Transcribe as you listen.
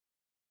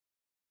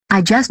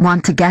I just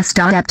want to guest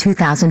star at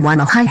 2001.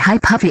 Oh hi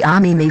Puffy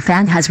Ami me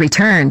fan has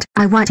returned.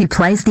 I want he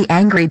plays the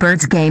Angry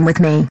Birds game with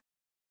me.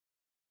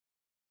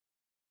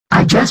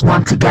 I just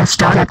want to guest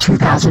star at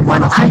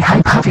 2001. Oh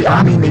hi Puffy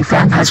Ami me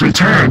fan has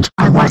returned.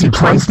 I want he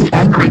plays the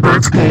Angry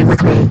Birds game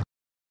with me.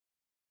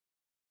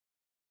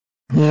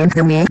 In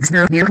the mix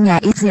there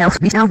itself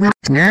be no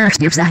nurse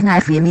gives a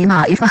knife me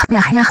ma if I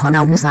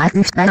on the side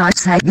this by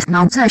outside is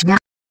not such ya.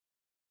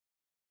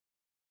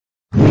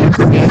 In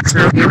the mix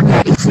there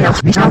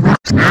itself be no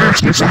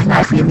nurse gives a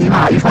knife me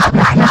ma if I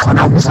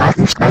on the side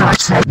this by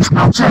outside is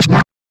not such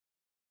ya.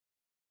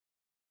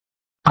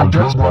 I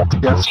just want to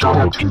get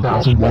started.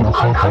 2001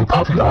 Hi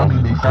Puffy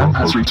Ami me fan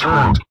has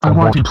returned. I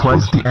want to play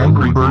the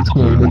Angry Birds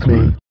game with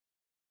me.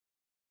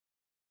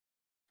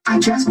 I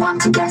just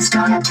want to get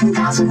started.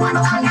 2001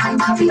 Hi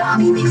Puffy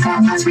Ami me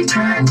fan has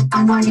returned.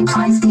 I want to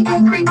play the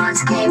Angry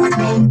Birds game with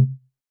me.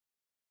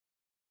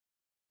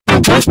 I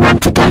just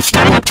want to get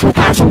started.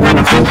 2001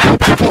 Hi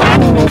Puffy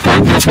Ami me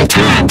fan has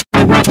returned.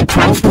 I want to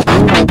play the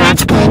Angry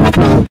Birds game with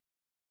me.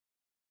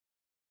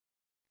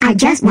 I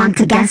just want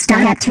to get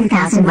started.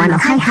 2001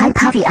 Hi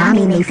Puffy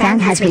Ami me fan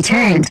has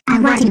returned. I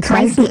want to play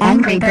the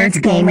Angry Birds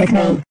game with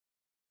me.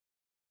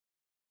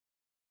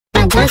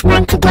 I just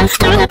want to get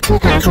started.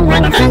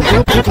 2001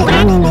 Hi Puffy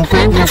Ami me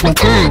fan has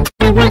returned.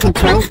 I want to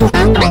play the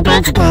Angry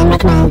Birds game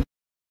with me.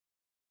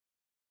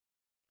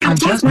 I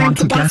just want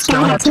to get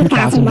started.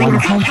 2001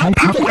 Hi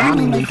Puffy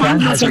Ami me fan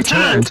has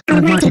returned. I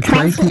want to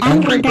play the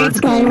Angry Birds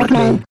game with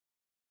me.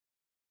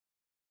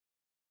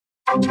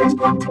 I just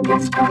want to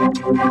get started.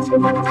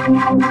 2001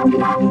 Hi Puffy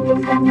Ami me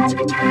fan has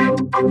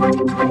returned. I want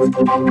to play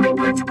the Angry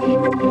Birds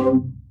game with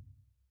me.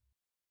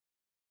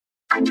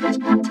 I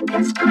just want to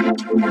get started.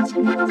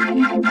 2001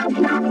 Hi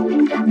Puffy Ami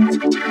me fan has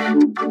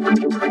returned. I want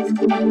to play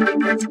the Angry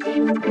Birds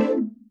game with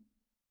me.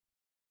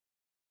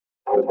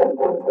 I just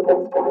want to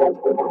get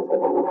started.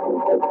 2001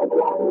 Hi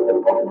Puffy Ami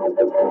me fan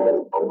has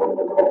returned. I want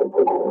to play the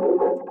Angry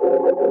Birds game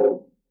with me.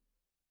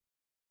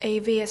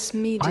 AVS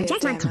Media I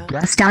just want to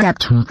get started.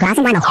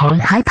 2001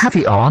 Hi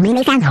Puffy Ami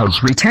me fan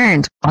has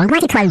returned. I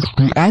want to play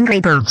the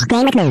Angry Birds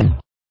game with me.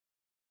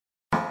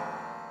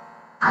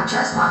 I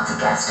just want to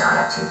get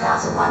started.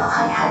 2001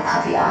 Hi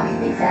Puffy Ami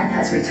me fan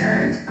has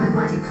returned. I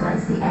want to play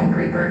the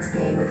Angry Birds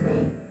game with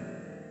me.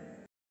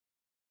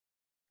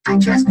 I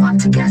just want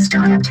to get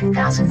started.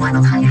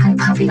 2001 Hi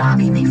Puffy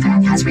Ami me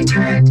fan has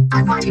returned.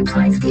 I want to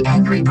play the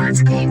Angry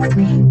Birds game with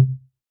me.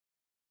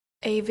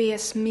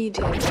 AVS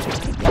Media.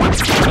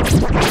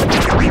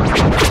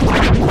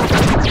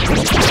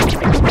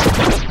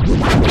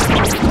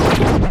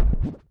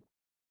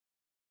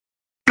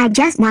 I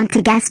just want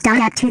to get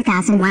started.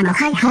 2001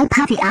 Hi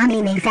Puffy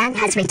Ami me fan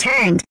has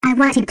returned. I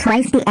want to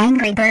play the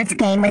Angry Birds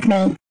game with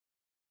me.